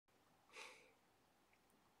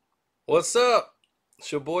What's up?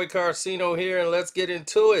 It's your boy Carcino here, and let's get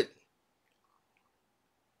into it.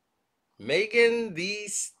 Megan the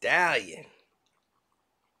Stallion.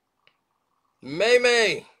 May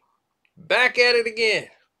May, back at it again.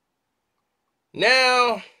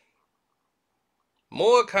 Now,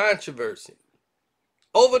 more controversy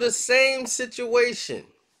over the same situation.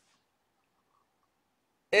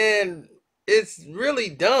 And it's really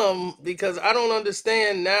dumb because I don't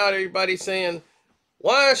understand now that everybody's saying,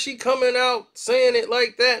 why is she coming out saying it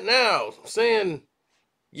like that now? Saying,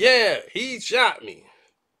 yeah, he shot me.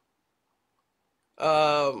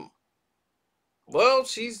 Um, Well,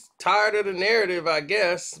 she's tired of the narrative, I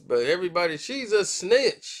guess, but she's a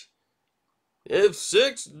snitch. If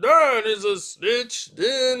 6ix9ine is a snitch,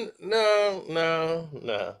 then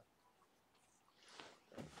no.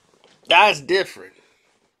 That's different.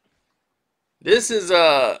 This is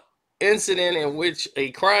a incident in which a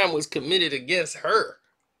crime was committed against her.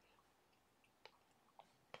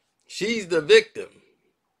 She's the victim.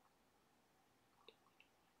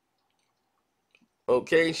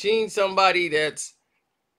 Okay, she ain't somebody that's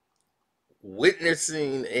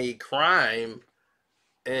witnessing a crime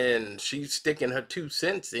and she's sticking her 2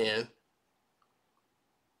 cents in.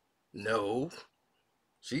 No.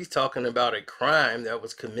 She's talking about a crime that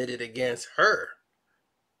was committed against her,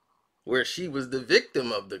 where she was the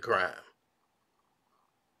victim of the crime.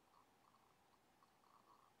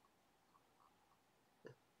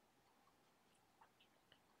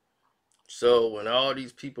 So when all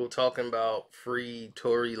these people talking about free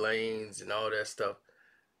Tory Lanes and all that stuff,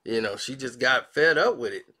 she just got fed up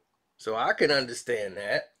with it. So I can understand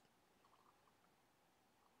that.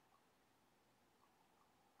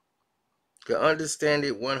 Can understand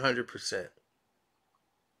it 100%.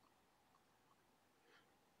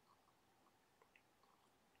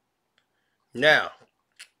 Now,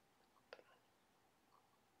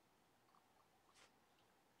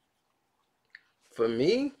 for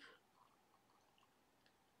me,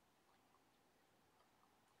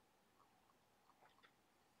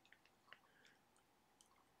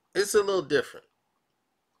 it's a little different.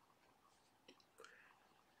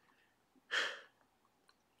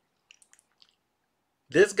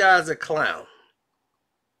 This guy's a clown.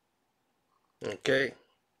 Okay?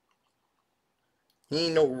 He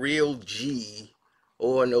ain't no real G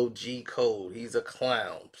or no G code. He's a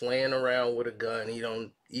clown playing around with a gun. He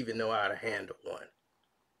don't even know how to handle one.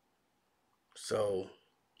 So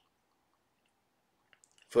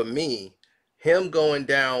for me, him going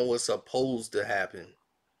down was supposed to happen.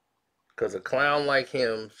 Because a clown like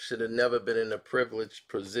him should have never been in a privileged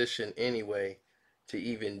position anyway to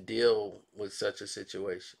even deal with such a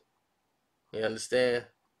situation. You understand?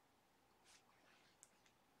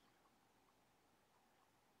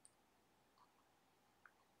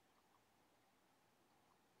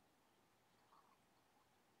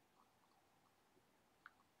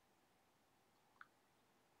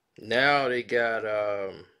 Now they got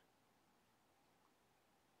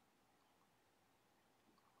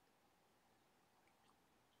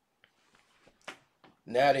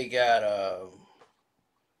now they got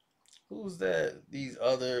who's that? These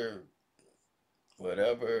other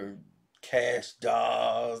whatever Cash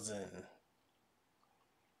Dolls and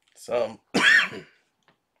some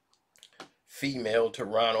female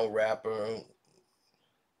Toronto rapper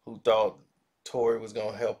who thought Tory was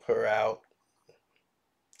gonna help her out,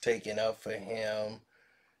 taking up for him.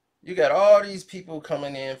 You got all these people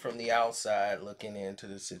coming in from the outside looking into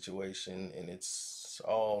the situation, and it's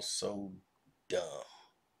all so dumb.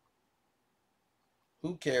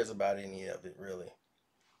 Who cares about any of it, really?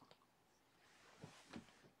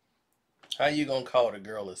 How you gonna call the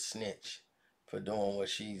girl a snitch for doing what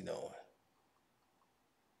she's doing?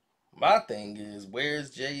 My thing is, where's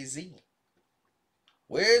Jay-Z?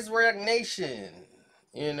 Where's Rap Nation?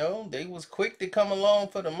 They was quick to come along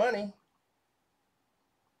for the money,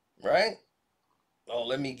 right? Oh,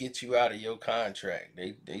 let me get you out of your contract.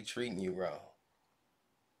 They treating you wrong.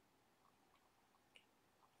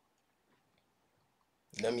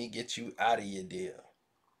 Let me get you out of your deal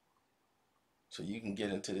so you can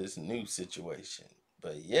get into this new situation.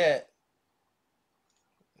 But yet,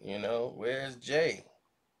 where's Jay?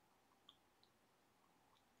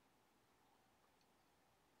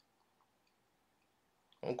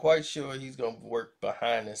 I'm quite sure he's gonna work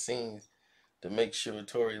behind the scenes to make sure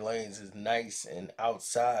Tory Lanez is nice and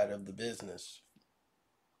outside of the business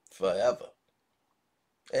forever,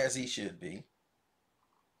 as he should be.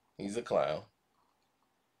 He's a clown,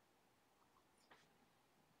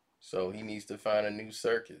 so he needs to find a new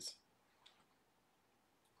circus.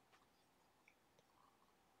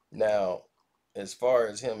 Now, as far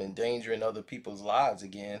as him endangering other people's lives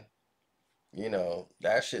again,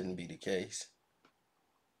 That shouldn't be the case.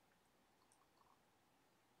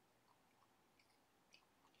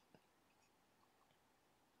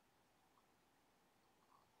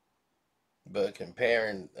 But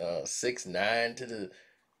comparing 6ix9ine to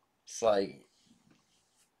it's like,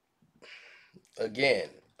 again,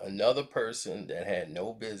 another person that had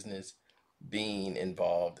no business being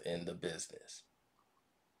involved in the business.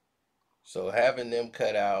 So having them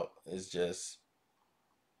cut out is just,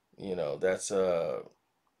 that's a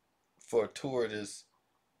fortuitous,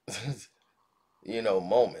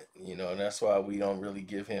 moment. And that's why we don't really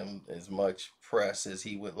give him as much press as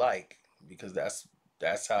he would like, because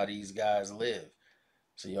that's how these guys live.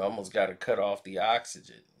 So you almost got to cut off the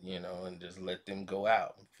oxygen, and just let them go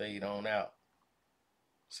out and fade on out.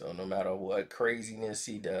 So no matter what craziness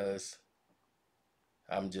he does,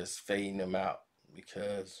 I'm just fading him out,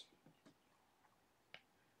 because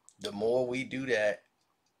the more we do that,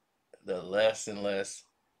 the less and less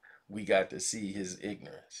we got to see his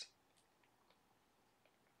ignorance.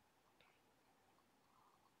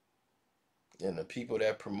 And the people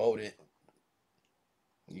that promote it,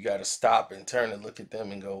 you got to stop and turn and look at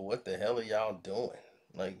them and go, what the hell are y'all doing?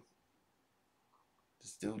 Like,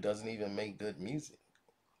 this dude doesn't even make good music,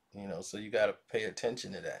 so you got to pay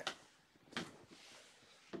attention to that.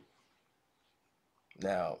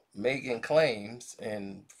 Now, making claims,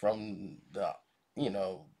 and from the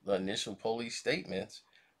initial police statements,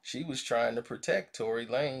 she was trying to protect Tory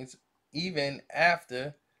Lanez even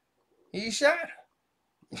after he shot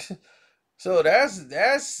her. So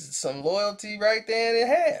that's some loyalty right there in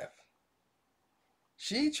half.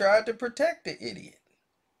 She tried to protect the idiot.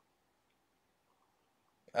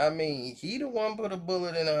 I mean, he the one put a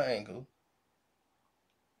bullet in her ankle,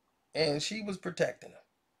 and she was protecting him.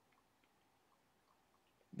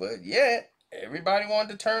 But yet, everybody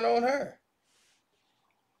wanted to turn on her.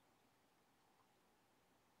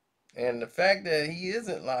 And the fact that he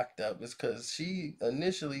isn't locked up is because she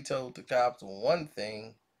initially told the cops one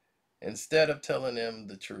thing instead of telling them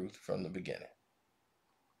the truth from the beginning.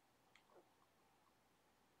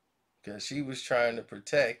 Because she was trying to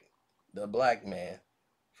protect the black man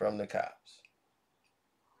from the cops.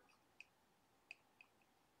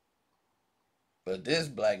 But this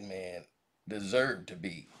black man deserved to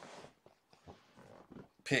be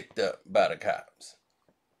picked up by the cops.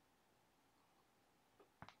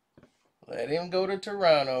 Let him go to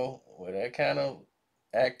Toronto, where that kind of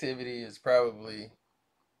activity is probably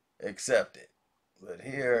accepted. But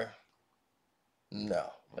here, no,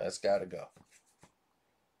 that's got to go.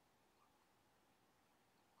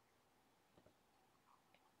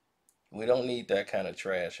 We don't need that kind of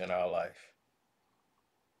trash in our life.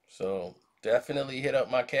 So definitely hit up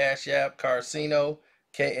my Cash App, Carceno,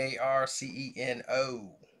 Karceno.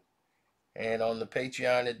 And on the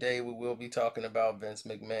Patreon today, we will be talking about Vince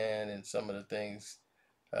McMahon and some of the things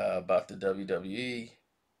about the WWE.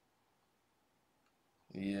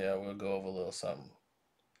 Yeah, we'll go over a little something.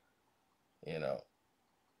 You know,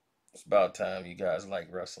 it's about time you guys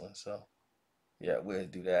like wrestling. So, yeah, we'll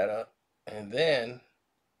do that up. And then,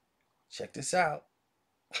 check this out.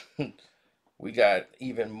 We got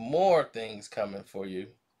even more things coming for you.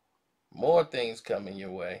 More things coming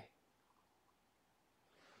your way.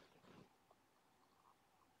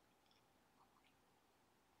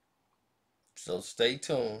 So stay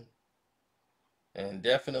tuned. And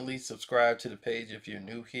definitely subscribe to the page if you're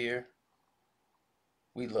new here.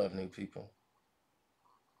 We love new people.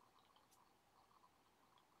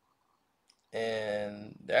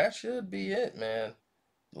 And that should be it, man.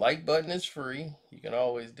 Like button is free. You can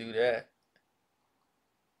always do that.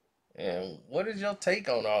 And what is your take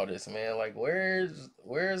on all this, man? Like, where's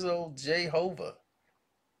old Jehovah?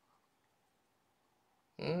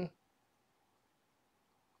 Hmm?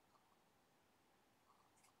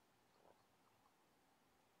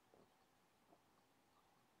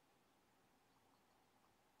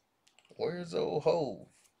 Where's old Hove?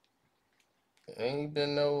 Ain't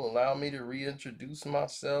been no allow me to reintroduce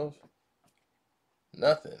myself.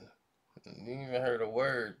 Nothing. You even heard a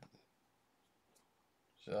word.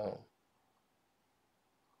 So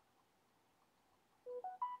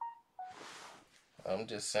I'm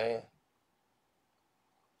just saying.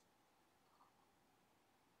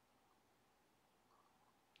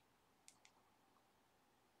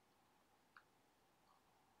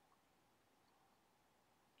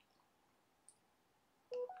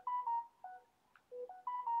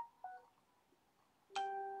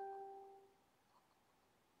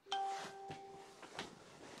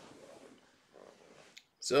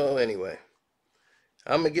 So anyway,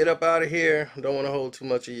 I'm gonna get up out of here. Don't want to hold too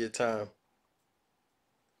much of your time.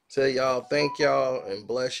 Tell y'all thank y'all and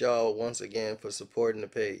bless y'all once again for supporting the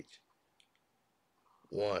page.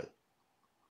 One.